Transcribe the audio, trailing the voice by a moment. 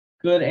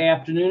Good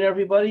afternoon,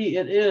 everybody.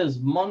 It is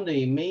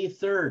Monday, May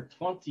 3rd,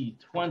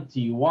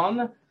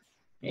 2021,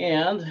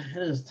 and it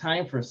is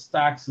time for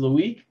Stocks of the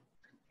Week.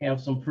 I have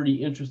some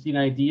pretty interesting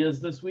ideas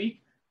this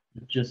week.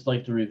 I'd just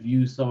like to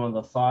review some of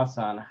the thoughts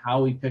on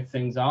how we pick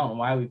things out and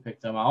why we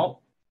pick them out.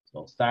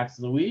 So Stocks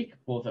of the Week,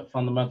 both at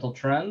Fundamental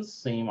Trends,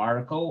 same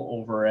article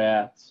over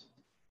at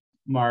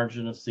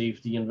Margin of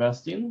Safety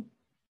Investing. You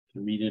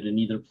can read it in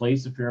either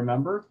place if you're a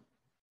member.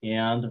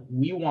 And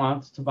we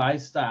want to buy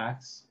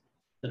stocks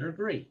that are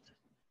great,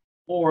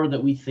 or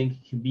that we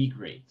think can be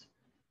great.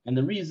 And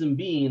the reason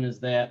being is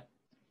that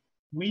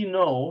we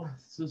know,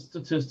 this is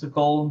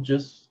statistical,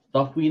 just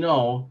stuff we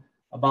know,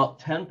 about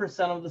 10%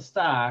 of the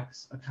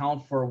stocks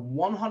account for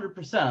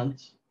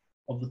 100%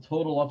 of the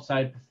total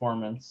upside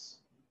performance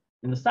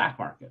in the stock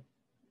market.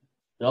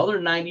 The other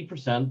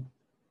 90%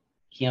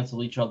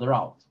 cancel each other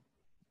out.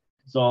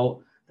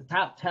 So the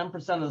top 10%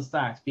 of the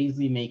stocks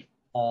basically make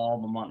all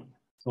the money.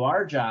 So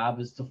our job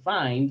is to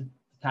find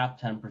the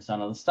top 10%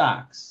 of the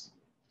stocks.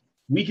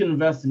 We can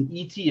invest in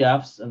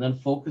ETFs and then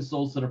focus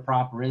those to the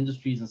proper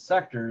industries and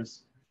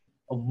sectors,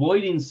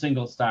 avoiding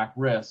single stock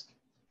risk,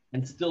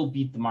 and still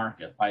beat the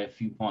market by a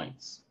few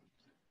points.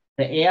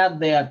 To add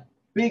that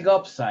big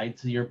upside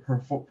to your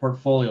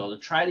portfolio, to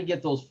try to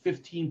get those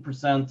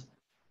 15%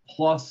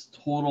 plus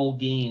total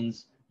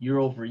gains year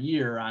over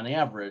year on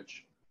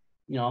average,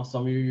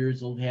 some of your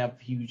years will have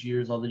huge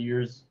years, other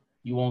years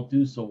you won't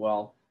do so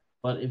well.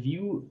 But if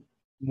you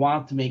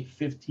want to make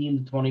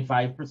 15 to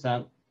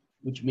 25%,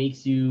 which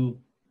makes you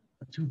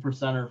a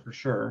 2%er for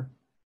sure,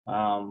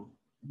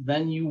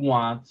 then you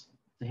want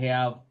to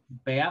have a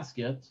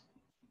basket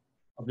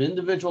of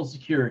individual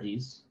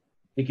securities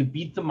that can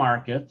beat the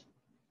market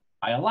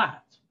by a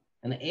lot,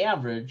 an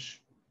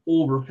average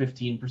over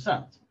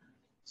 15%.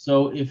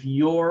 So if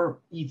your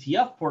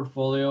ETF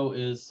portfolio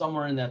is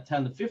somewhere in that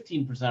 10 to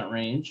 15%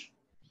 range,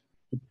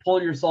 to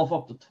pull yourself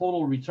up to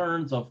total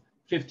returns of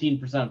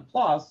 15%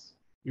 plus,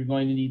 you're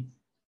going to need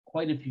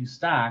quite a few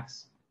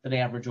stocks that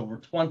average over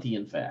 20,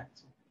 in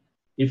fact,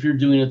 if you're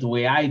doing it the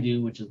way I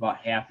do, which is about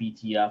half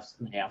ETFs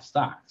and half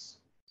stocks.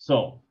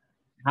 So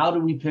how do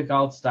we pick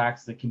out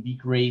stocks that can be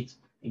great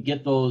and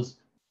get those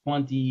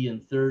 20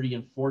 and 30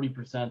 and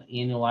 40%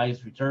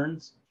 annualized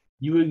returns?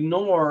 You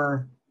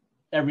ignore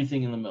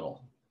everything in the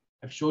middle.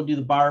 I've showed you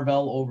the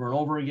barbell over and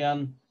over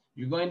again.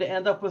 You're going to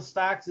end up with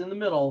stocks in the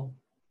middle,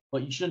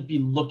 but you shouldn't be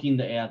looking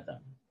to add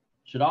them.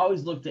 You should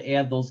always look to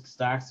add those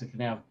stocks that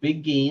can have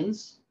big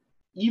gains,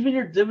 even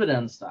your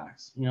dividend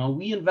stocks.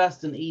 We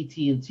invest in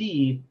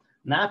AT&T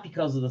not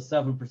because of the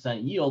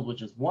 7% yield,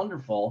 which is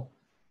wonderful,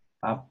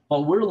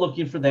 but we're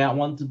looking for that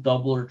one to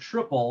double or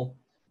triple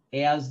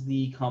as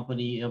the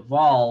company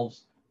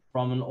evolves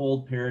from an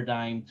old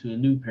paradigm to a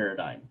new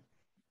paradigm.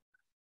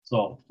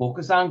 So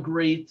focus on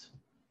great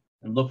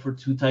and look for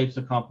two types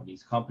of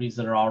companies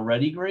that are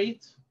already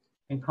great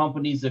and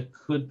companies that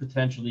could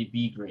potentially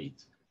be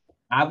great.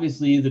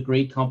 Obviously, the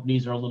great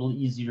companies are a little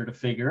easier to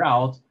figure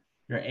out.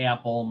 Your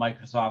Apple,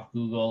 Microsoft,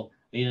 Google,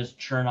 they just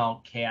churn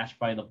out cash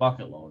by the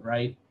bucket load,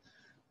 right?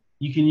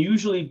 You can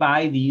usually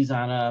buy these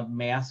on a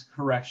mass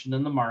correction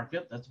in the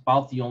market. That's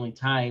about the only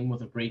time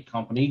with a great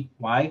company.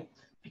 Why?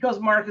 Because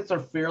markets are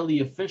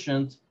fairly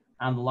efficient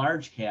on the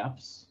large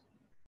caps.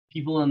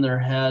 People in their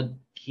head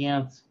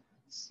can't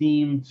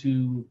seem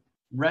to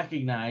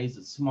recognize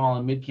that small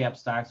and mid-cap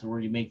stocks are where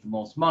you make the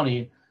most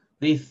money.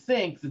 They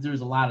think that there's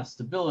a lot of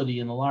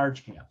stability in the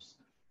large caps.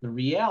 The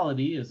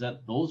reality is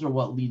that those are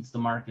what leads the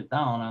market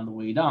down on the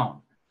way down.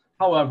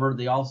 However,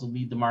 they also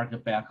lead the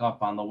market back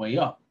up on the way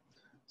up.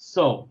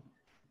 So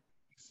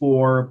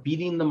for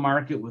beating the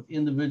market with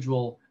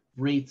individual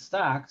great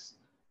stocks,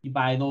 you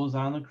buy those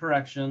on the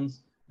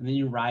corrections, and then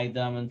you ride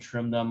them and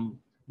trim them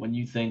when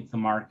you think the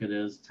market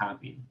is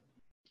topping.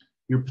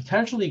 Your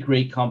potentially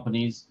great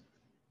companies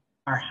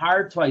are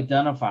hard to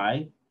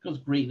identify because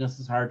greatness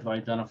is hard to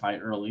identify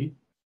early,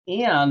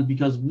 and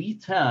because we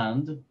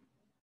tend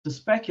to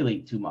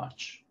speculate too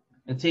much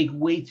and take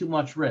way too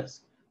much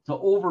risk, to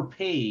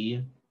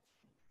overpay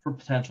for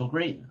potential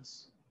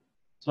greatness.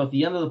 So at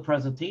the end of the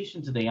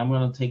presentation today, I'm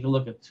going to take a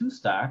look at two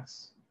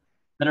stocks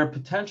that are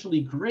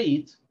potentially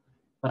great,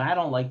 but I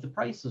don't like the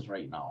prices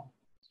right now.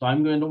 So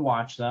I'm going to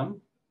watch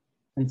them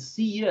and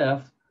see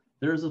if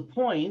there's a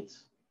point,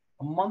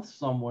 a month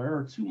somewhere,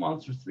 or 2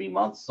 months, or 3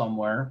 months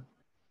somewhere,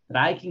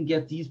 that I can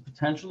get these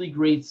potentially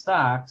great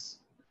stocks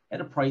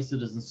at a price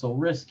that isn't so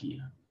risky.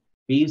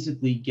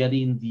 Basically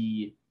getting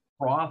the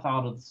froth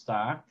out of the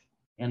stock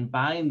and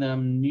buying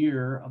them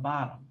near a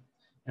bottom.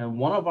 And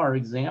one of our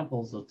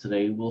examples of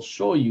today will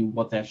show you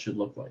what that should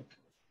look like.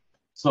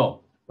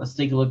 So let's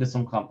take a look at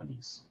some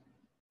companies.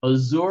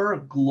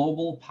 Azure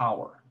Global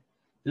Power.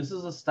 This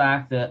is a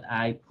stock that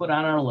I put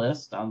on our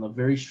list, on the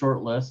very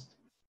short list,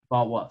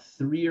 about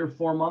 3 or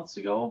 4 months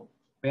ago,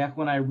 back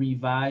when I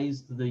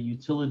revised the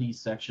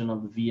utilities section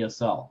of the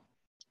VSL.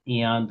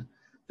 And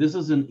this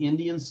is an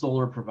Indian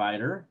solar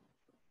provider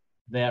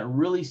that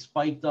really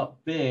spiked up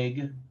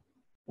big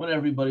when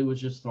everybody was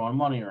just throwing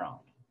money around,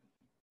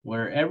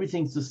 where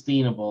everything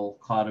sustainable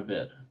caught a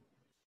bid.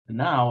 And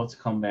now it's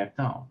come back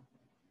down.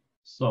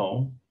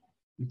 So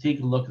we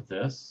take a look at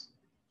this.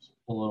 Just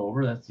pull it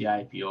over. That's the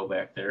IPO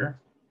back there.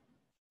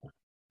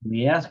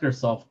 We ask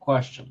ourselves a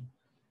question.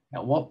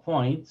 At what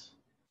point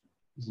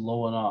is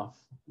low enough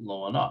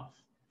low enough?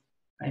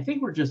 I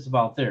think we're just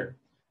about there.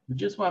 We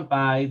just went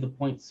by the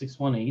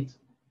 0.618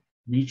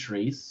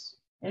 retrace,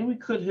 and we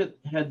could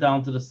head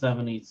down to the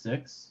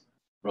 786,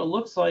 but it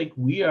looks like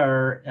we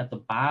are at the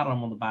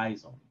bottom of the buy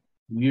zone.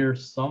 We are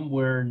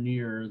somewhere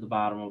near the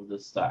bottom of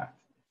this stock.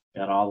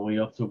 Got all the way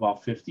up to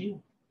about 50.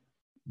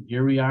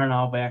 Here we are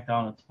now back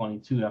down at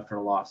 22 after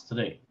a loss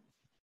today.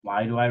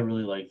 Why do I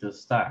really like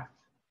this stock?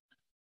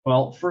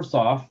 Well, first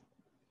off,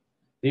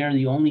 they are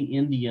the only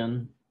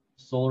Indian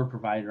solar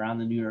provider on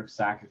the New York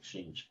Stock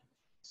Exchange.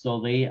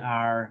 So they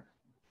are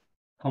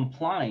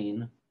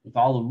complying with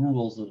all the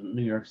rules of the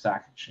New York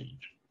Stock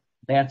Exchange.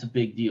 That's a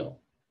big deal.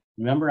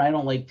 Remember, I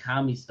don't like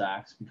commie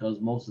stocks because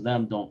most of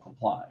them don't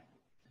comply.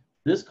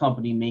 This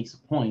company makes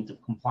a point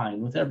of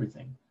complying with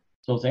everything.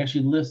 So it's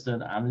actually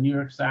listed on the New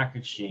York Stock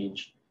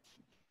Exchange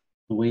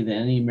the way that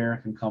any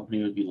American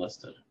company would be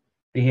listed.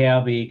 They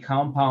have a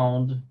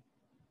compound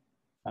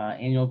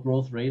annual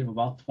growth rate of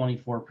about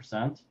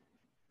 24%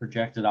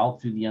 projected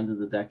out through the end of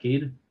the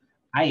decade.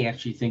 I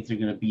actually think they're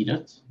going to beat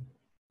it.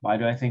 Why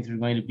do I think they're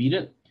going to beat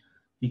it?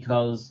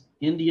 Because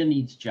India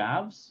needs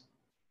jobs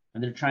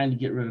and they're trying to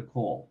get rid of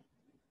coal.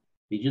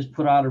 They just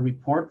put out a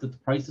report that the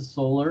price of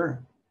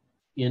solar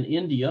in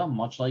India,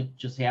 much like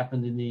just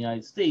happened in the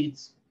United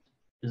States,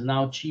 is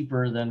now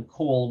cheaper than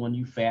coal when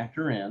you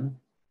factor in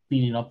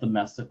cleaning up the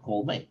mess that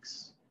coal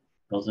makes.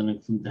 Doesn't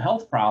include the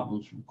health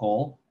problems from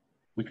coal,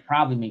 which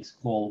probably makes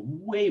coal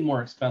way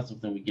more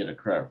expensive than we give it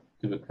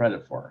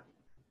credit for.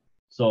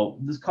 So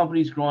this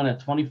company's growing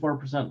at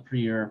 24% per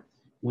year.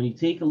 When you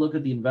take a look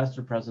at the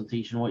investor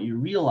presentation, what you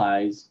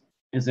realize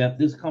is that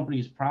this company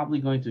is probably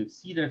going to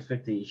exceed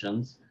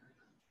expectations,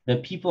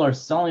 that people are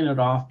selling it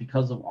off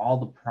because of all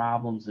the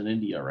problems in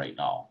India right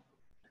now.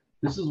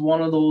 This is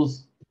one of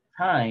those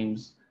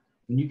times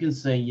when you can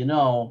say, you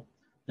know,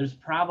 there's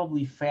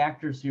probably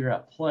factors here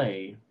at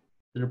play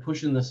that are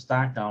pushing the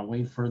stock down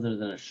way further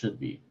than it should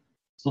be.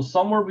 So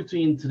somewhere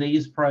between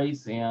today's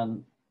price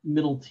and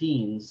middle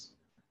teens,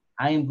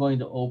 I am going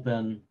to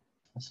open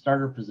a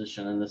starter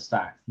position in the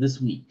stock this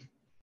week.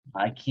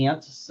 I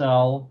can't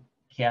sell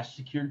cash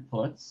secured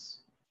puts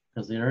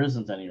because there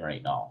isn't any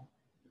right now.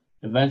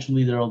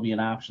 Eventually there will be an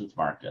options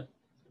market.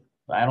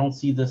 But I don't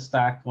see this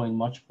stock going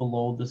much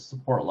below this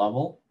support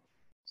level.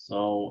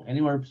 So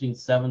anywhere between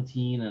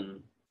 17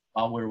 and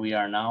about where we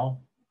are now,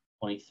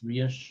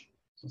 23-ish.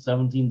 So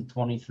 17 to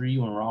 23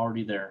 when we're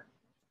already there.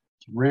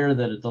 It's rare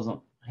that it doesn't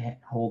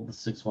hold the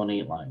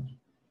 618 line.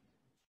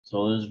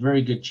 So there's a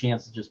very good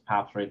chance it just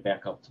pops right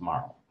back up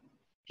tomorrow.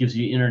 Gives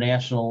you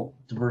international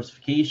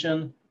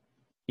diversification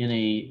in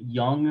a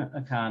young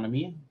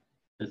economy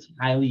that's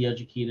highly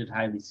educated,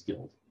 highly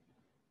skilled.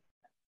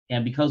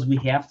 And because we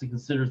have to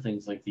consider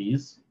things like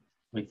this,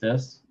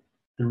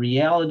 the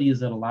reality is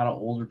that a lot of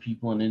older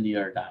people in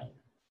India are dying.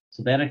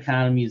 So that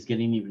economy is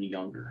getting even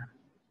younger.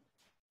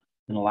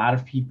 And a lot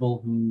of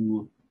people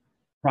who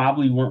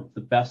probably weren't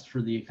the best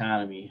for the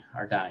economy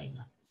are dying.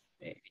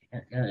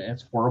 And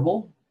it's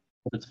horrible,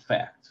 but it's a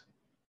fact.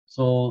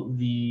 So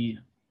the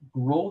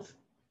growth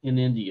in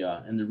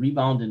India and the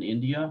rebound in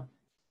India,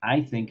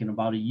 I think in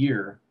about a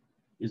year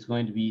is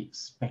going to be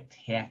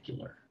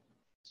spectacular.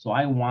 So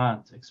I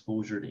want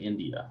exposure to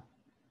India.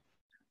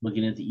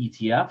 Looking at the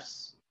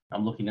ETFs,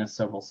 I'm looking at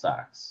several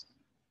stocks.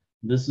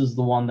 This is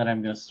the one that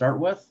I'm going to start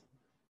with.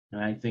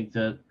 And I think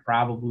that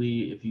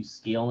probably if you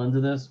scale into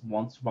this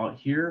once about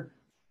here,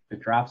 if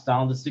it drops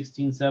down to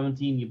 16,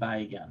 17, you buy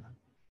again.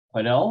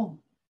 Quidel,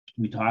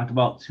 we talked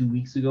about 2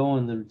 weeks ago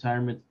in the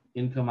retirement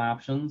income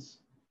options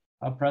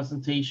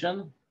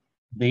presentation.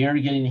 They are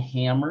getting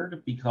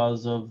hammered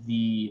because of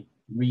the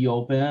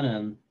reopen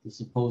and the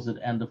supposed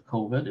end of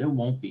COVID. It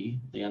won't be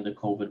the end of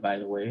COVID, by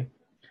the way.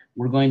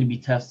 We're going to be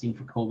testing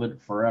for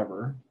COVID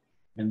forever.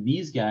 And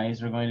these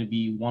guys are going to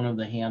be one of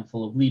the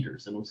handful of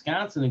leaders. In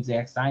Wisconsin,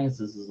 Exact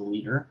Sciences is a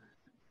leader,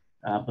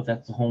 but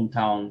that's the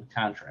hometown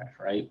contract,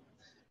 right?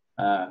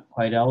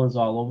 Quidel is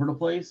all over the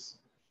place,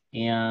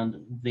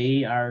 and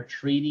they are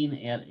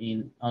trading at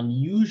an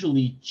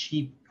unusually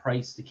cheap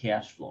price to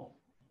cash flow.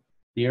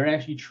 They are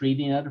actually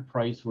trading at a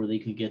price where they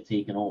could get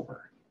taken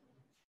over.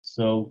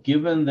 So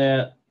given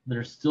that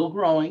they're still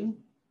growing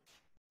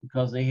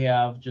because they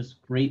have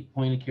just great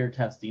point of care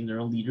testing, they're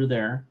a leader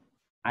there,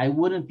 I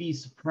wouldn't be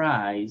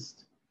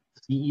surprised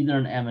to see either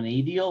an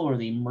M&A deal or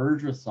they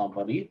merge with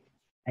somebody.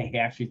 I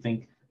actually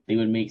think they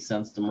would make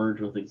sense to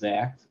merge with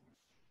Exact.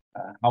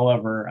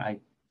 However, I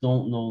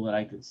don't know that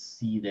I could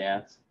see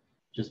that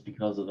just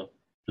because of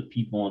the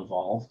people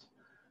involved.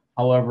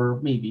 However,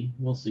 maybe,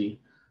 we'll see.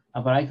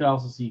 But I could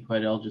also see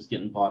Quidel just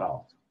getting bought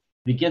out.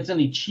 If it gets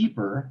any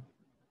cheaper,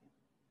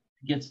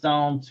 it gets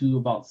down to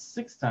about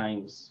 6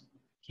 times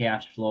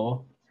cash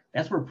flow.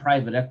 That's where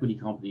private equity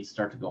companies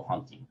start to go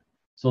hunting.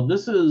 So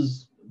this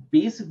is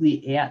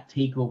basically at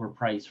takeover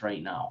price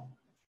right now.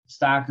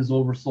 Stock is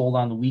oversold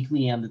on the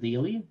weekly and the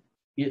daily.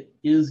 It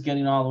is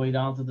getting all the way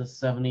down to the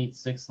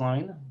 786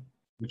 line,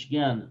 which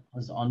again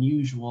is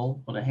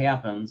unusual, but it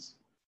happens.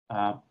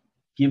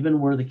 Given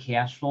where the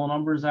cash flow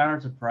numbers are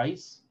to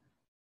price,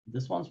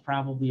 this one's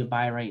probably a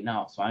buy right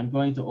now. So I'm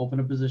going to open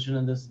a position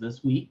in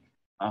this week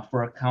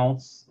for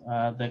accounts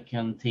that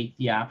can take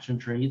the option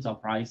trades. I'll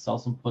probably sell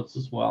some puts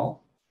as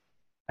well.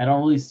 I don't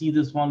really see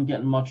this one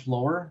getting much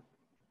lower.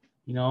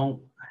 You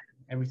know,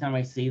 every time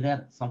I say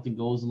that, something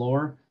goes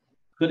lower.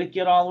 Could it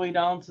get all the way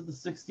down to the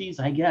 60s?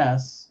 I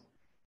guess.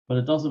 But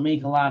it doesn't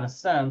make a lot of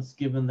sense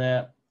given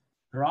that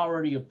they're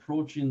already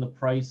approaching the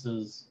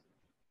prices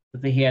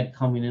that they had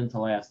coming into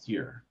last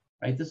year,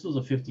 right? This was a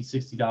 $50,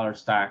 $60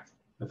 stock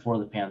before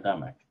the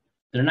pandemic.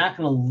 They're not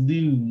going to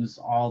lose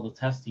all the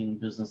testing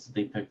business that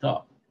they picked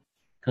up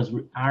because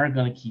we are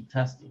going to keep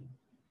testing.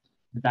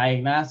 The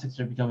diagnostics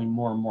are becoming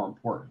more and more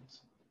important.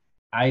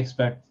 I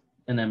expect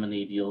an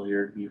M&A deal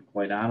here, to be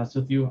quite honest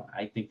with you.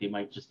 I think they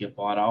might just get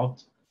bought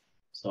out.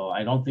 So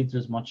I don't think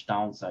there's much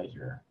downside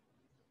here.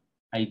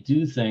 I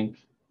do think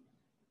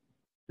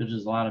there's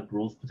just a lot of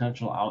growth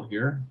potential out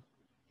here.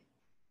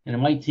 And it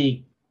might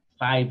take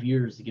 5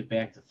 years to get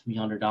back to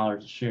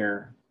 $300 a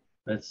share.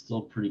 That's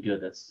still pretty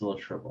good. That's still a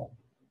triple.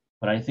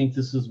 But I think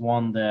this is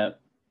one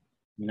that,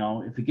 you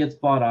know, if it gets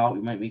bought out,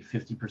 we might make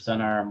 50%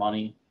 of our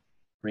money,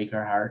 break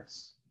our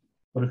hearts.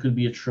 But it could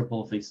be a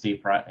triple if they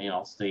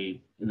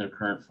stay in their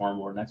current form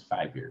over the next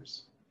 5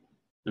 years.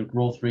 Their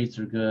growth rates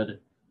are good.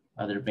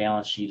 Their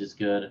balance sheet is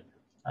good.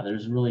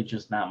 There's really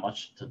just not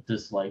much to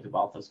dislike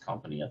about this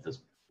company at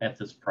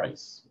this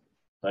price.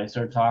 So I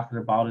started talking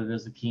about it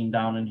as it came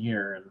down in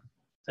here, and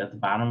it's at the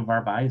bottom of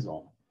our buy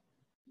zone.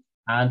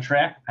 On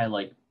Track, I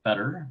like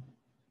better.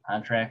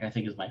 On Track, I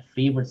think, is my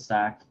favorite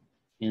stock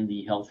in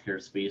the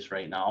healthcare space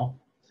right now.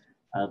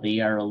 They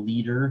are a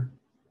leader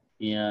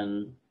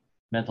in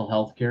mental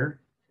health care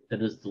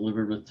that is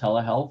delivered with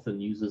telehealth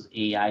and uses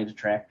AI to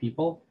track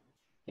people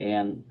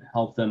and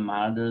help them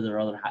monitor their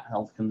other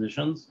health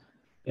conditions.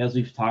 As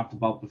we've talked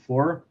about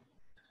before,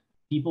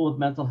 people with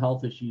mental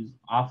health issues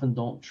often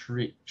don't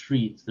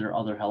treat their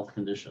other health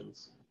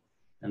conditions.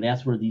 And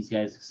that's where these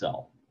guys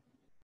excel.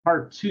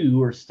 Part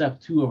 2, or step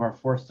 2 of our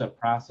 4-step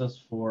process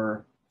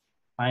for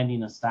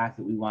finding a stock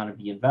that we want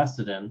to be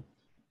invested in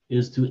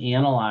is to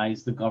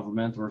analyze the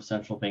government or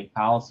central bank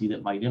policy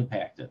that might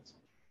impact it.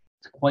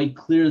 It's quite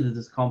clear that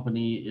this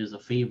company is a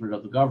favorite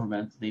of the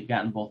government. They've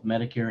gotten both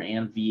Medicare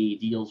and VA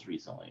deals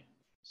recently.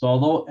 So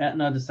although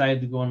Aetna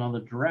decided to go another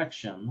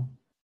direction,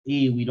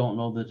 A, we don't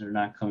know that they're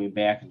not coming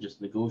back and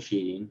just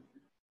negotiating.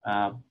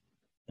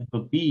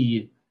 But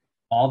B,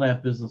 all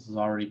that business has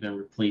already been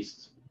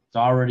replaced. It's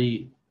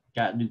already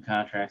got new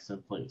contracts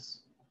in place.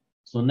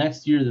 So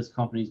next year, this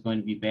company is going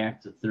to be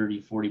back to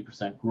 30,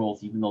 40%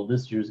 growth, even though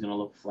this year is going to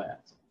look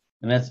flat.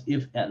 And that's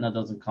if Aetna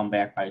doesn't come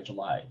back by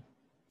July,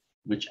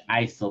 which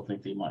I still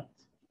think they might.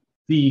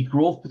 The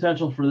growth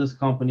potential for this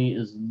company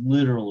is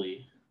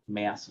literally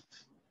massive.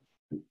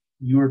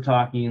 You are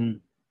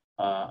talking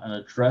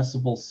an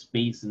addressable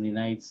space in the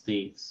United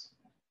States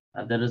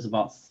that is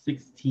about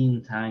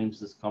 16 times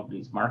this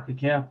company's market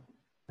cap,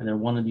 and they're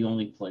one of the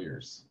only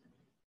players.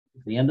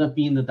 If they end up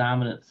being the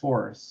dominant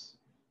force,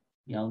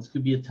 you know, this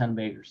could be a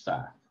 10-bagger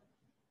stock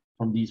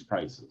from these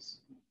prices.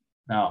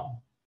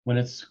 Now, when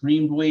it's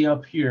screamed way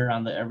up here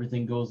on the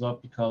everything goes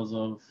up because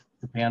of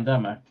the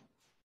pandemic,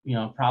 you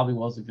know, it probably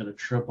wasn't going to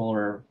triple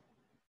or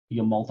be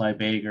a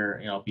multi-bagger,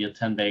 you know, be a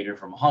 10-bagger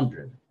from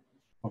 100.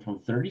 But from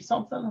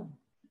 30-something,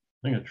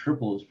 I think a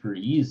triple is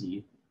pretty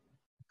easy.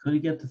 Could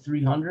it get to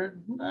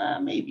 300?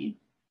 Maybe.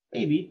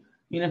 I mean,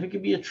 if it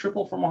could be a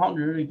triple from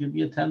 100, it could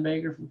be a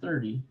 10-bagger from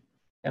 30. You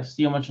have to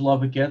see how much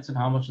love it gets and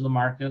how much of the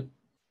market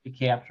it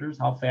captures,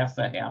 how fast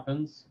that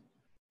happens.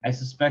 I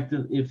suspect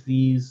that if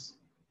these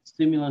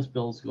stimulus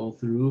bills go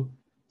through,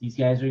 these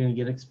guys are going to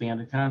get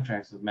expanded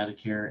contracts with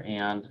Medicare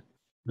and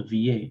the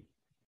VA.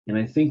 And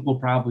I think we'll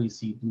probably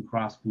see Blue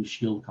Cross Blue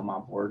Shield come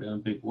on board in a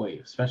big way,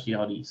 especially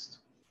out east.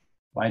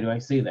 Why do I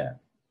say that?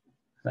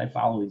 Because I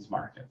follow these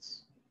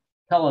markets.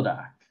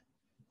 Teladoc.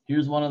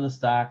 Here's one of the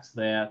stocks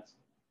that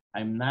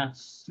I'm not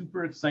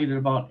super excited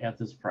about at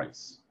this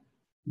price,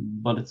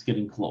 but it's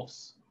getting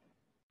close.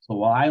 So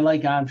while I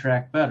like On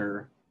Track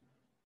better,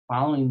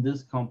 following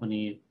this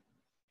company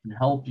can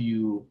help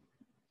you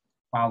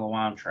follow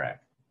On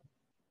Track.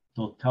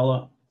 So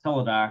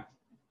Teladoc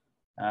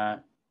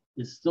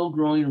is still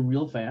growing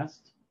real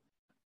fast.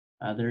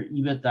 Their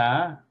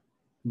EBITDA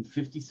from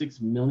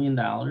 $56 million.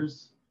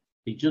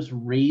 They just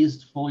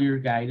raised full year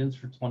guidance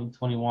for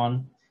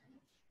 2021.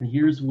 And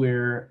here's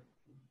where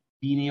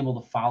being able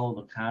to follow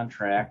the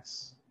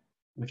contracts,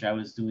 which I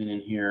was doing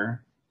in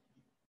here,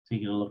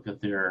 taking a look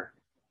at their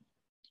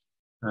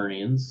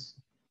earnings.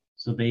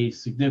 So they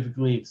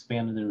significantly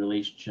expanded their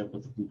relationship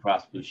with the Blue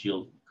Cross Blue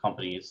Shield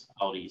companies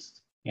out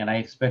east. And I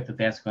expect that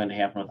that's going to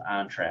happen with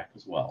On Track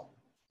as well.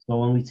 So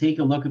when we take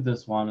a look at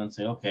this one and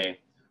say, okay,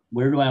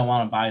 where do I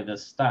want to buy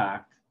this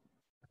stock?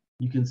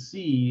 You can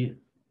see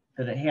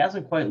that it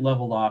hasn't quite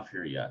leveled off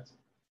here yet.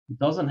 It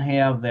doesn't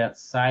have that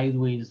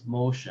sideways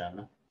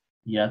motion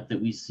yet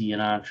that we see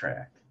in On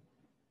Track.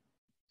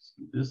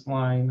 this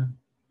line.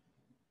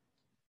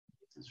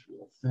 This is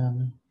real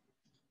thin.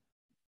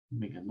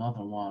 Make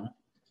another one.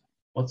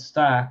 What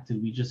stock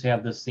did we just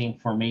have the same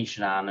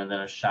formation on and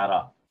then it shot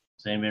up?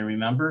 Does anybody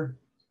remember?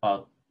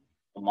 About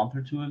a month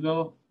or two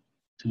ago?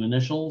 Two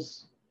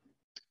initials.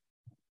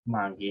 Come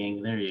on,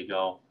 gang. There you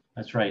go.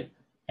 That's right.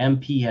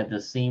 MP had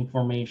the same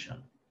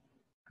formation.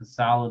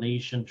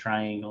 Consolidation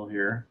triangle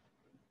here.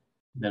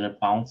 Then it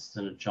bounced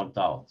and it jumped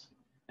out.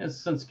 It's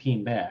since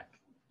came back.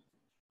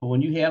 But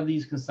when you have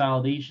these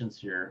consolidations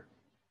here,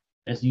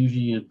 that's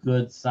usually a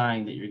good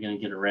sign that you're going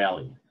to get a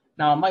rally.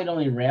 Now, it might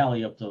only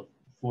rally up to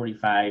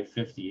 45,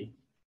 50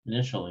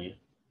 initially,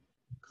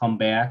 come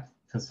back,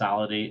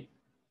 consolidate,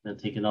 then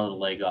take another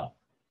leg up.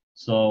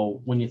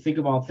 So when you think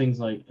about things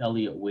like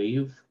Elliott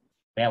Wave,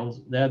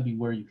 that'd be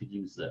where you could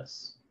use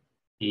this.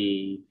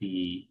 A,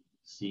 B,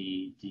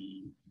 C,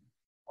 D,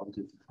 1,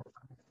 2, 3, 4,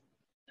 5.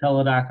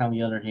 Teladoc, on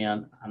the other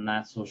hand, I'm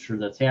not so sure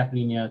that's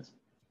happening yet.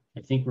 I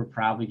think we're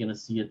probably going to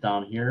see it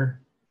down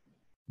here.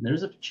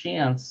 There's a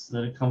chance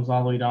that it comes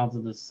all the way down to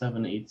the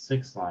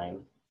 786 line.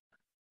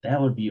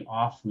 That would be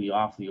awfully,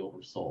 awfully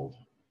oversold.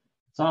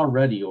 It's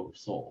already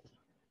oversold.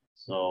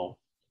 So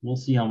we'll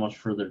see how much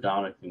further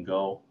down it can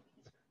go.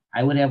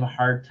 I would have a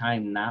hard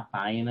time not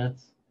buying it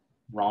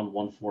around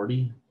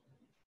 140.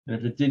 And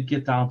if it did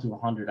get down to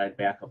 100, I'd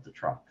back up the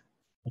truck.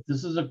 But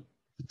this is a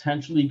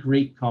potentially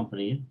great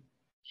company,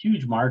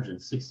 huge margin,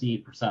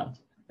 68%.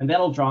 And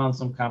that'll draw on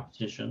some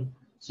competition.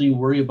 So you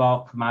worry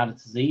about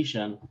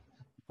commoditization.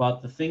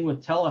 But the thing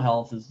with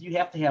telehealth is you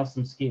have to have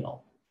some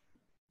scale.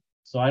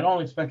 So I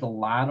don't expect a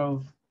lot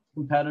of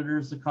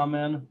competitors to come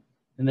in.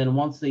 And then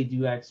once they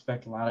do, I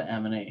expect a lot of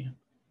M&A.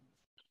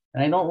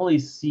 And I don't really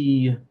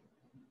see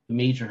the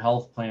major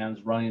health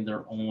plans running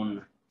their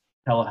own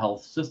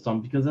telehealth system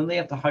because then they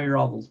have to hire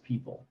all those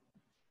people.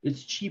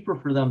 It's cheaper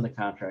for them to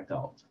contract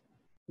out.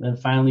 And then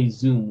finally,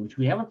 Zoom, which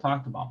we haven't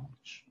talked about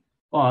much.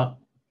 But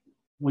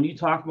when you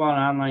talk about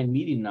an online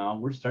meeting now,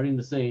 we're starting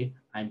to say,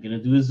 I'm going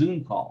to do a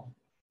Zoom call.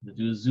 I'm going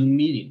to do a Zoom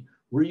meeting.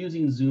 We're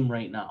using Zoom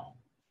right now.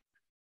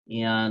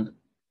 And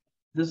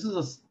this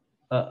is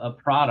a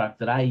product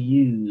that I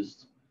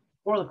used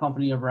before the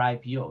company ever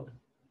IPO'd.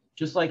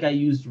 Just like I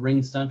used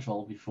Ring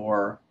Central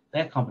before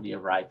that company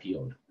ever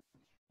IPO'd.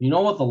 You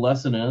know what the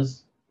lesson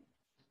is?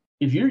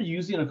 If you're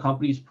using a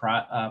company's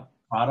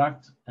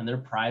product and they're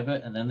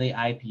private and then they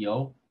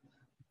IPO,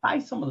 buy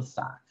some of the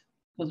stock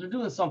because they're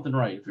doing something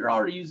right. If you're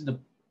already using the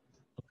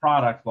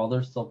product while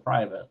they're still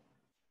private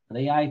and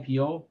they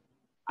IPO,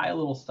 buy a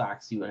little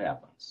stock, see what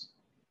happens.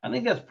 I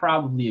think that's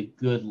probably a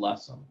good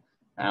lesson.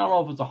 I don't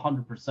know if it's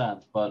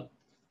 100%, but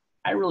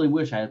I really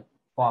wish I had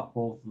bought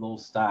both of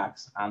those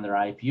stocks on their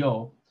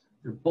IPO.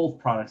 They're both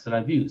products that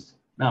I've used.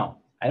 Now,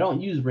 I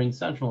don't use Ring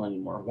Central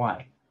anymore.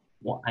 Why?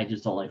 Well, I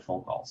just don't like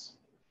phone calls.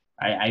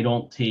 I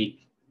don't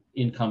take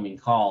incoming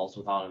calls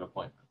without an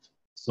appointment.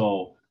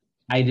 So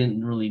I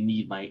didn't really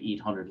need my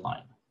 800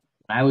 line.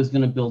 When I was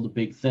going to build a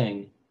big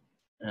thing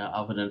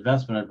of an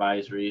investment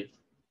advisory,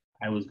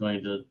 I was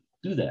going to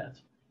do that.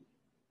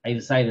 I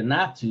decided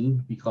not to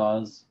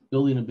because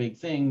building a big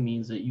thing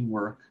means that you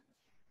work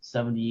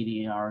 70,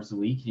 80 hours a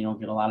week and you don't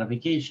get a lot of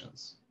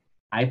vacations.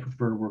 I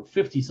prefer to work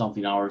 50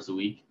 something hours a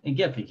week and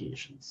get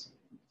vacations.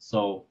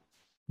 So,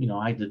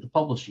 I did the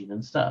publishing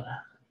instead.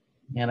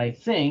 And I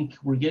think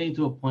we're getting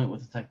to a point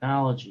with the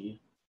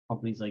technology,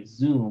 companies like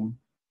Zoom,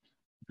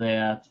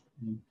 that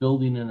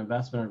building an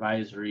investment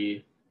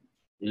advisory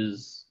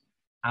is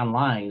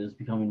online is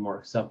becoming more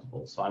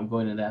acceptable. So I'm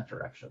going in that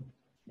direction.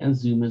 And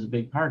Zoom is a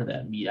big part of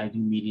that. I do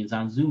meetings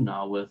on Zoom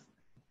now with,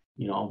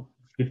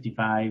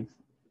 55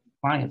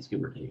 clients,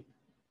 give or take.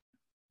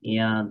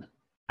 And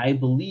I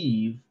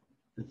believe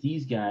that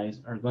these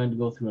guys are going to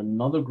go through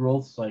another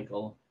growth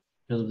cycle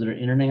because of their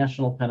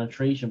international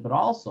penetration, but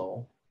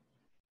also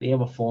they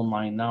have a phone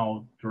line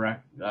now,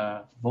 direct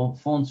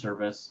phone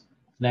service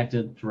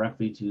connected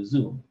directly to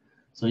Zoom.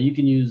 So you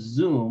can use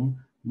Zoom,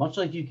 much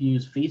like you can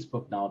use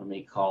Facebook now to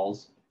make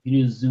calls, you can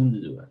use Zoom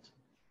to do it.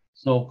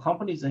 So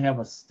companies that have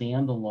a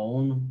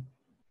standalone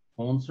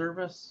phone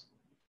service,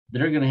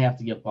 they're going to have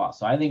to get bought.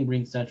 So I think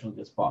Ring Central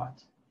gets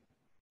bought.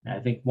 And I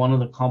think one of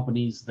the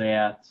companies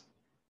that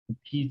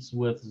competes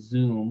with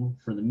Zoom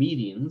for the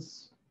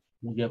meetings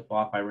will get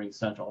bought by Ring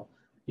Central.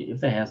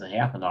 If that hasn't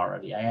happened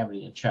already, I haven't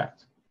even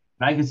checked.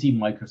 But I can see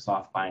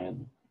Microsoft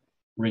buying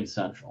Ring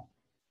Central.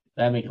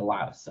 That makes a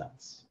lot of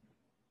sense.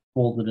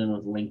 Folded in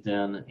with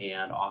LinkedIn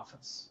and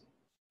Office.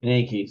 In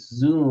any case,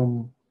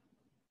 Zoom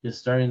is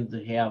starting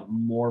to have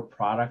more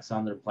products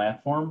on their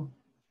platform,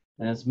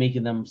 and it's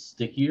making them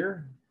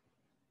stickier.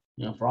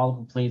 For all the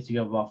complaints you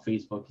have about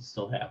Facebook, you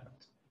still have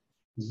it.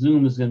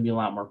 Zoom is going to be a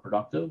lot more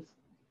productive.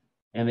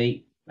 And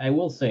I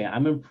will say,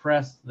 I'm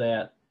impressed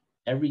that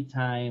every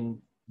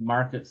time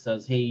market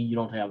says, hey, you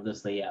don't have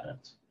this, they add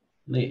it.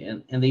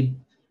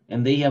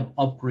 They have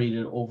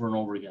upgraded over and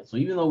over again. So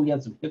even though we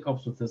had some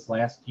hiccups with this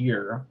last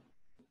year,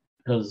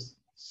 because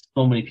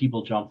so many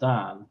people jumped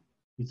on,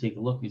 you take a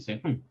look and you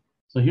say,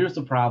 So here's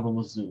the problem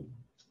with Zoom.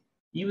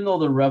 Even though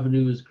the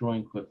revenue is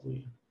growing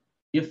quickly,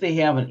 if they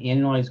have an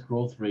annualized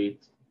growth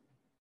rate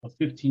of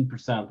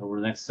 15% over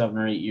the next 7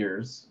 or 8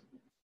 years,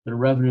 their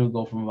revenue will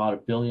go from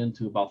about $1 billion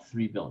to about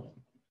 $3 billion.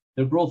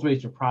 Their growth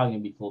rates are probably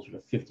going to be closer to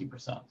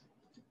 50%.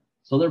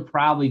 So they're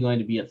probably going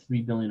to be at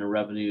 $3 billion in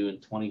revenue in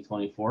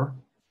 2024.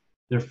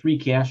 Their free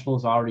cash flow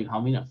is already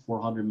humming at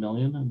 $400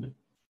 million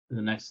in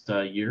the next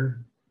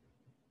year.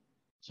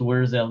 So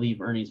where does that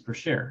leave earnings per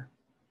share?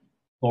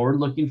 Forward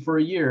looking for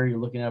a year, you're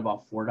looking at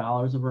about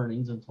 $4 of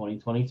earnings in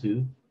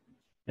 2022.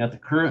 And at the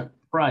current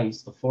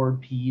price, the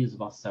forward PE is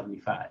about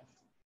 75.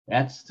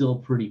 That's still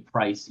pretty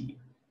pricey.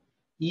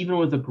 Even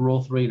with a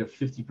growth rate of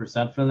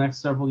 50% for the next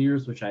several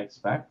years, which I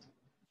expect,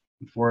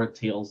 before it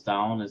tails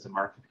down as the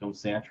market becomes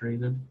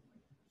saturated,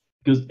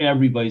 because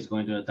everybody's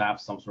going to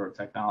adopt some sort of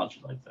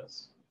technology like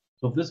this.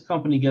 So if this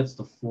company gets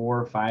to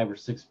 4, 5, or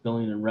 6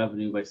 billion in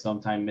revenue by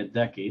sometime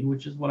mid-decade,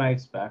 which is what I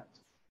expect,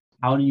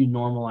 how do you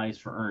normalize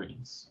for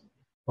earnings?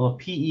 Well, a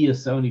PE of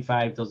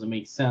 75 doesn't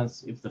make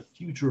sense if the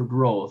future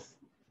growth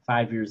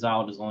 5 years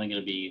out is only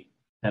going to be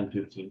 10,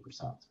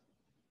 15%.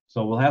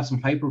 So we'll have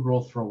some hyper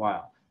growth for a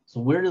while. So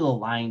where do the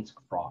lines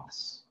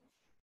cross?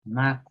 I'm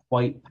not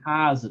quite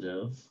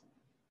positive,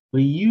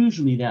 but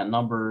usually that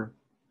number,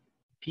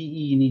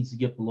 PE needs to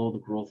get below the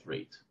growth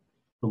rate,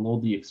 below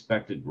the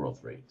expected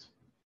growth rate.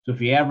 So if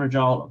you average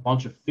out a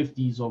bunch of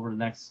 50s over the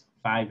next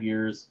 5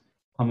 years,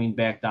 coming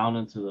back down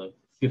into the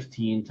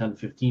 10,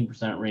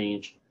 15%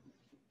 range,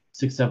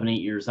 6, 7,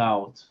 8 years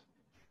out,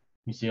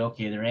 you say,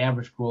 okay, their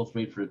average growth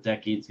rate for a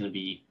decade is going to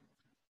be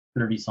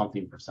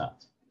 30-something%.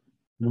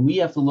 And we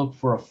have to look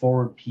for a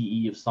forward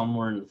PE of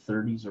somewhere in the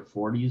 30s or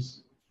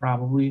 40s,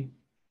 probably,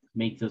 to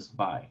make this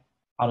buy.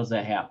 How does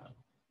that happen?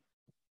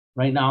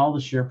 Right now,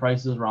 the share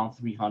price is around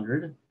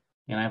 300,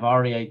 and I've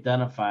already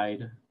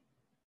identified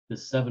the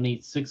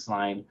 786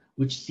 line,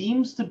 which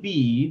seems to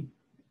be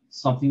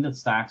something that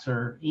stocks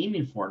are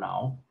aiming for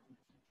now.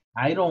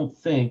 I don't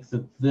think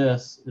that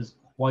this is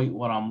quite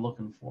what I'm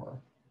looking for.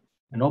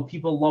 I know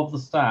people love the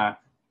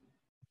stock.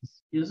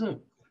 This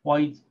isn't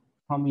quite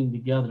coming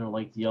together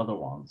like the other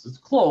ones. It's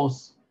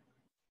close.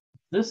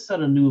 This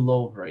set a new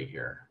low right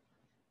here.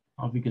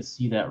 I don't know if you can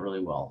see that really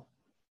well.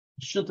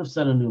 It shouldn't have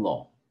set a new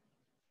low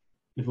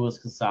if it was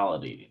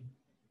consolidating.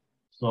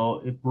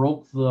 So it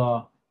broke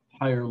the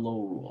higher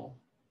low rule,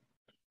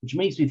 which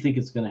makes me think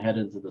it's going to head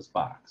into this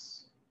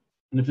box.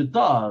 And if it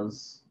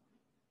does,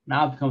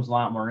 now it becomes a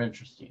lot more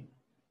interesting.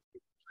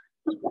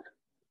 Well,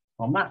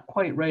 I'm not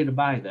quite ready to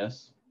buy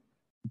this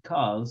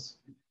because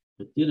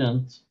it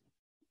didn't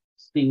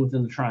stay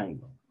within the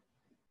triangle.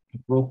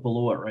 It broke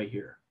below it right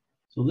here.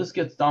 So this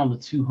gets down to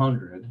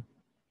 200.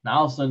 Now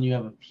all of a sudden you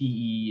have a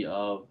PE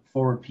of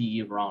forward PE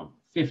of around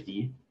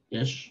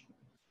 50-ish.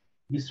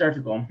 You start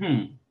to go,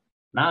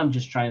 now I'm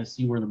just trying to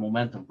see where the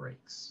momentum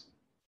breaks.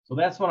 So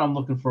that's what I'm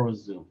looking for with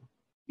Zoom.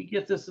 If you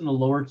get this in the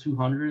lower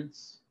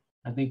 200s,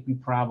 I think we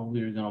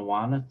probably are going to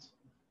want it.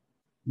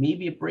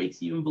 Maybe it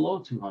breaks even below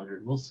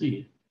 200. We'll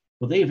see.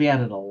 But they've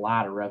added a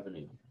lot of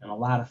revenue and a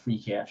lot of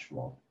free cash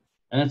flow.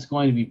 And it's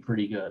going to be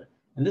pretty good.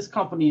 And this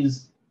company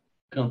is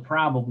going to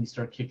probably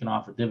start kicking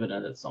off a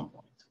dividend at some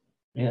point.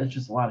 And it's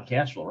just a lot of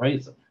cash flow, right?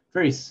 It's a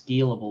very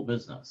scalable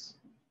business.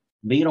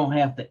 They don't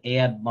have to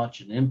add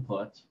much in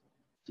input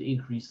to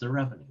increase their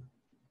revenue.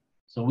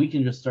 So we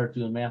can just start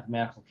doing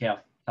mathematical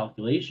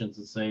calculations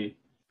and say,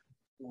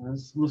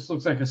 this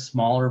looks like a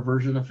smaller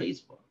version of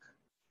Facebook,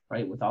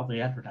 right? Without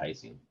the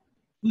advertising.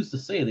 Who's to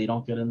say they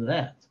don't get into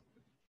that?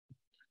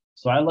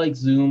 So I like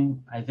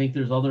Zoom. I think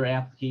there's other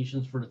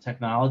applications for the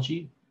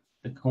technology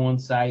that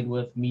coincide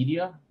with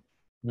media.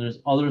 There's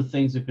other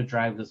things that could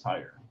drive this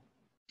higher.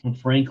 And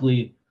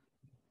frankly,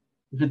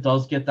 if it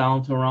does get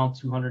down to around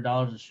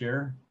 $200 a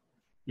share,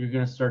 you're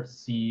going to start to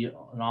see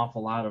an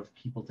awful lot of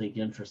people take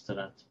interest in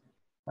it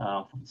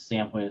from the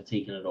standpoint of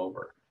taking it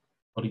over.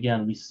 But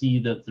again, we see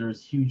that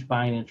there's huge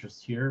buying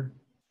interest here.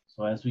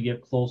 So as we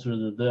get closer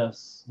to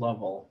this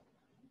level,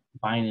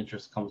 buying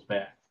interest comes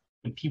back.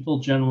 And people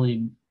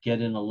generally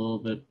get in a little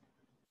bit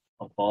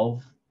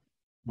above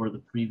where the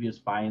previous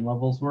buying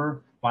levels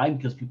were. Why?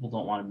 Because people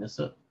don't want to miss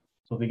it.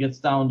 So if it gets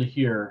down to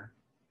here,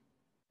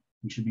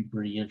 you should be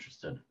pretty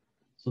interested.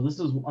 So this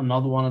is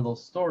another one of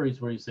those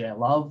stories where you say, I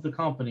love the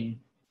company.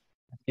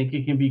 I think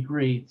it can be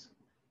great.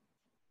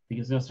 I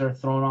think it's going to start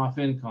throwing off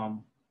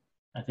income.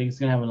 I think it's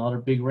going to have another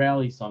big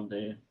rally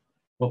someday.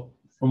 But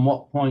from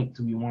what point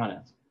do we want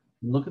it?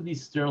 Look at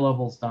these stair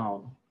levels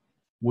down.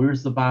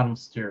 Where's the bottom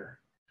stair?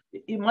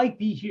 It might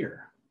be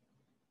here,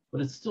 but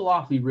it's still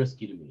awfully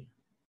risky to me.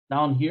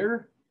 Down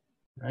here,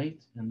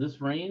 right, in this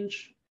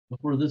range,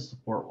 look where this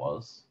support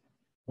was,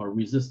 or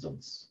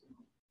resistance.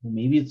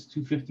 Maybe it's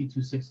 250,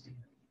 260.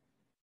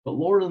 But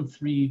lower than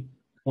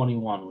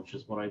 321, which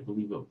is what I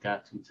believe it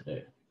got to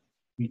today.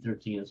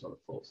 313 is what it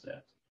closed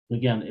at.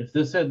 Again, if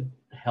this had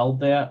held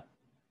that,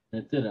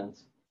 and it didn't,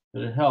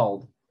 but it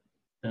held,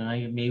 then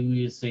maybe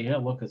we would say, hey,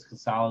 look, it's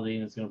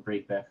consolidating, it's going to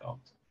break back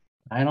out.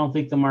 I don't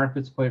think the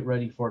market's quite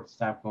ready for it to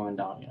stop going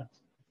down yet.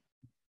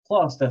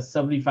 Plus, that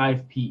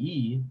 75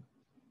 PE,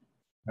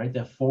 right,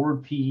 that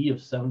forward PE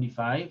of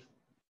 75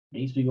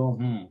 makes me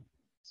go,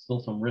 still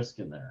some risk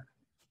in there.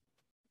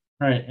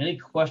 All right, any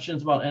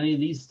questions about any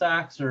of these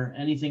stocks or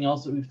anything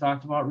else that we've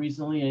talked about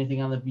recently?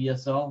 Anything on the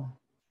BSL?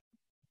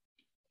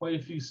 Quite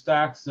a few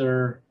stocks that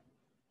are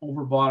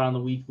overbought on the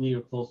weekly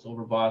or close to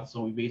overbought,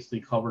 so we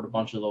basically covered a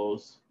bunch of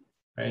those,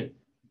 right?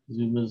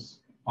 Zoom is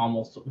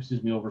almost,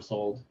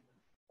 oversold.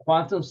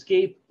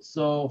 QuantumScape,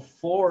 so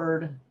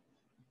Ford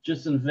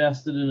just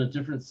invested in a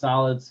different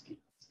solid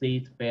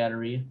state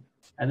battery.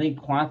 I think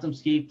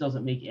QuantumScape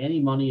doesn't make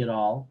any money at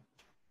all,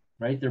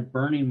 right? They're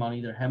burning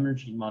money, they're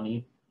hemorrhaging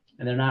money,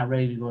 and they're not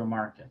ready to go to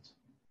market.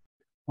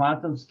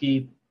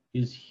 QuantumScape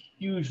is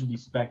hugely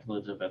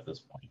speculative at this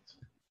point,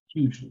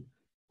 hugely.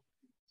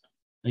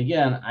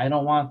 Again, I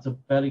don't want to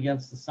bet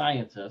against the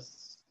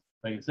scientists.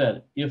 Like I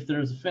said, if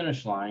there's a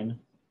finish line,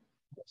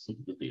 let's look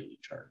at the daily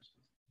chart.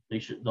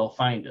 They'll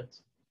find it.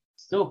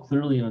 Still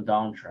clearly in a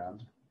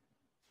downtrend,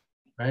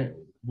 right?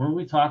 Weren't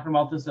we talking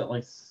about this at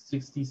like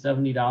 $60,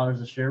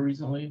 $70 a share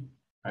recently,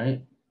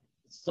 right?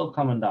 It's still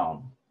coming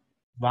down.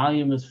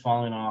 Volume is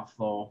falling off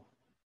though.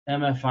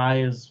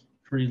 MFI is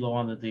pretty low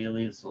on the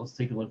daily, so let's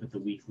take a look at the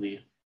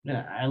weekly.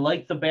 Yeah, I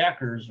like the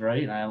backers,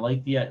 right? And I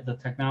like the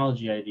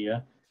technology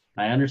idea.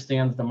 I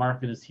understand that the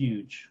market is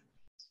huge.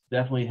 It's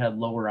definitely had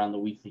lower on the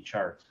weekly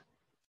chart,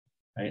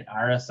 right?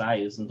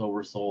 RSI isn't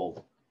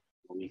oversold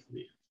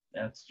weekly.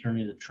 That's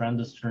turning, the trend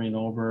is turning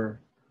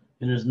over,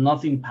 and there's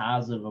nothing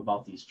positive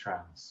about these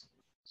trends.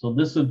 So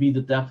this would be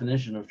the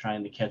definition of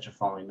trying to catch a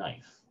falling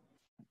knife.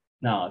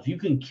 Now, if you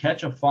can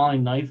catch a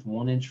falling knife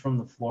 1 inch from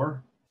the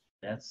floor,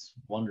 that's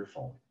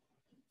wonderful.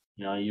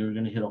 You know, you're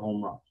going to hit a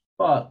home run.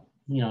 But,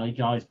 you know, you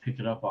can always pick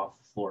it up off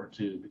the floor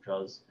too,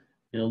 because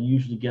it'll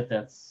usually get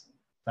that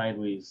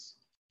sideways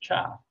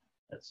chop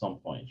at some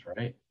point,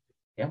 right?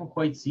 You haven't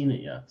quite seen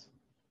it yet.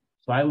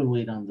 So I would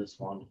wait on this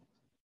one.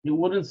 It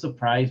wouldn't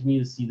surprise me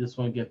to see this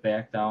one get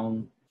back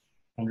down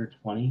under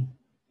 20.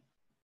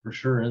 For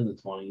sure in the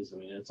 20s. I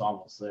mean, it's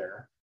almost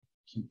there.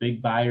 Some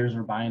big buyers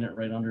are buying it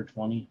right under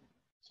 20.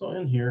 So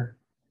in here,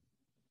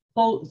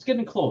 well, it's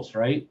getting close,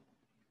 right?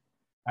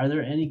 Are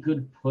there any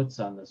good puts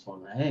on this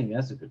one? I think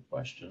that's a good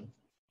question.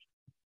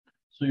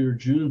 So your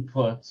June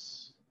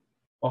puts,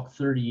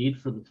 $1.38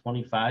 for the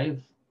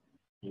 25.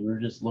 And we're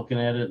just looking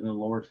at it in the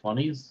lower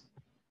 20s.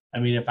 I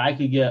mean, if I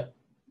could get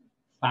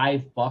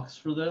 $5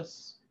 for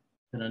this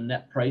at a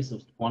net price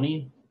of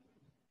 20,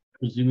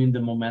 presuming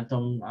the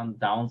momentum on the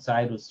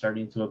downside was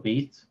starting to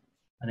abate,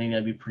 I think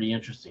that'd be pretty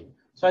interesting.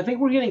 So I think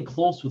we're getting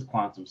close with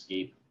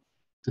QuantumScape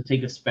to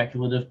take a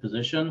speculative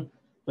position.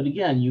 But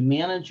again, you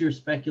manage your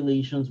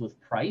speculations with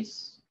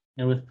price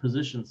and with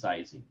position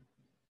sizing.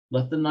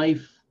 Let the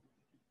knife,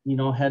 you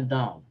know, head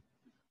down.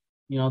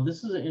 You know,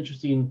 this is an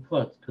interesting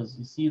put because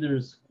you see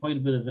there's quite a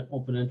bit of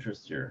open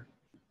interest here.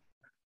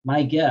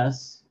 My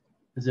guess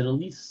is that at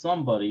least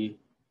somebody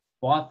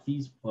bought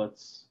these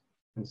puts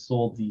and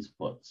sold these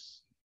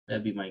puts.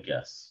 That'd be my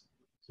guess.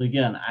 So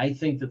again, I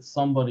think that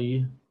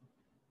somebody,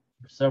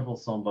 or several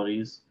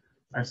somebodies,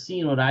 are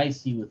seeing what I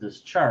see with this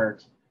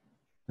chart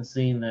and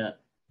saying that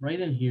right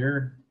in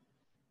here,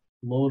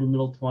 low to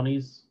middle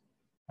 20s,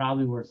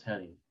 probably where it's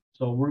heading.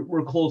 So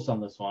we're close on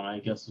this one, I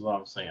guess is what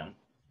I'm saying.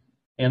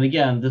 And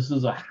again, this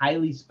is a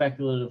highly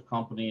speculative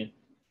company.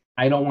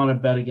 I don't want to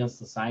bet against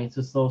the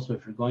scientists though. So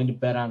if you're going to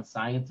bet on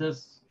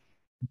scientists,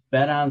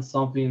 bet on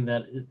something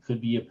that it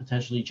could be a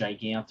potentially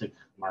gigantic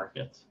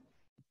market.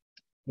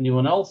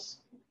 Anyone else?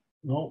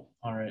 No?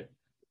 All right.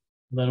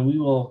 Then we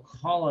will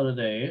call it a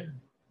day.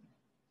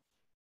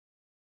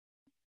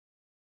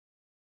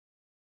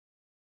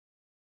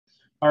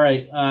 All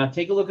right.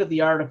 Take a look at the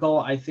article.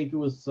 I think it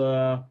was,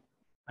 I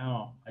don't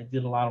know, I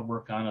did a lot of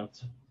work on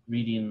it,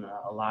 reading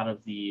a lot of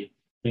the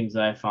things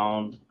that I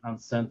found on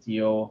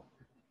Centio.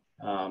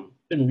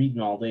 Been reading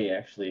all day,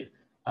 actually.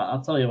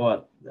 I'll tell you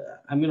what,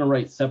 I'm going to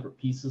write separate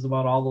pieces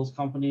about all those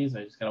companies.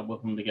 I just got to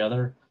whip them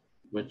together,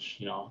 which,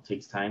 you know,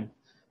 takes time.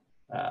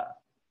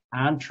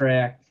 On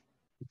track,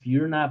 if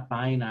you're not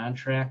buying on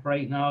track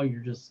right now,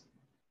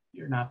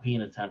 you're not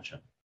paying attention.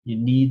 You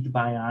need to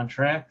buy on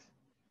track.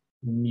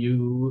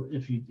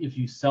 If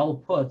you sell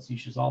puts, you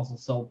should also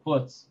sell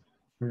puts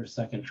for your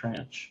second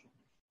tranche.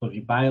 So if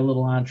you buy a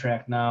little on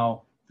track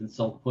now, then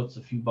sell puts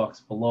a few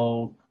bucks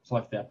below,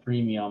 collect that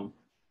premium,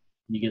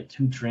 you get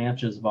 2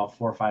 tranches about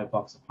 $4 or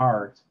 $5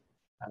 apart.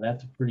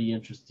 That's a pretty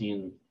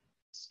interesting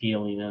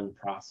scaling in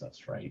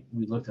process, right?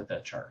 We looked at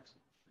that chart.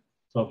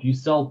 So if you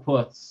sell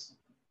puts,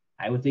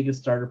 I would take a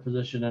starter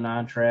position in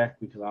on track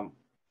because I'm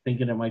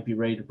thinking it might be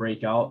ready to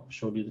break out.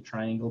 Showed you the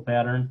triangle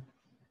pattern,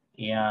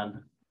 and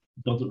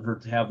it doesn't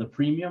hurt to have the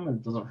premium, and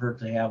it doesn't hurt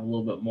to have a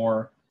little bit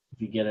more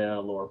if you get it at a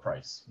lower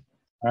price.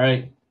 All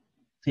right,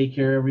 take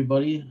care,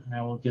 everybody, and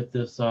I will get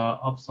this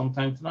up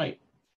sometime tonight.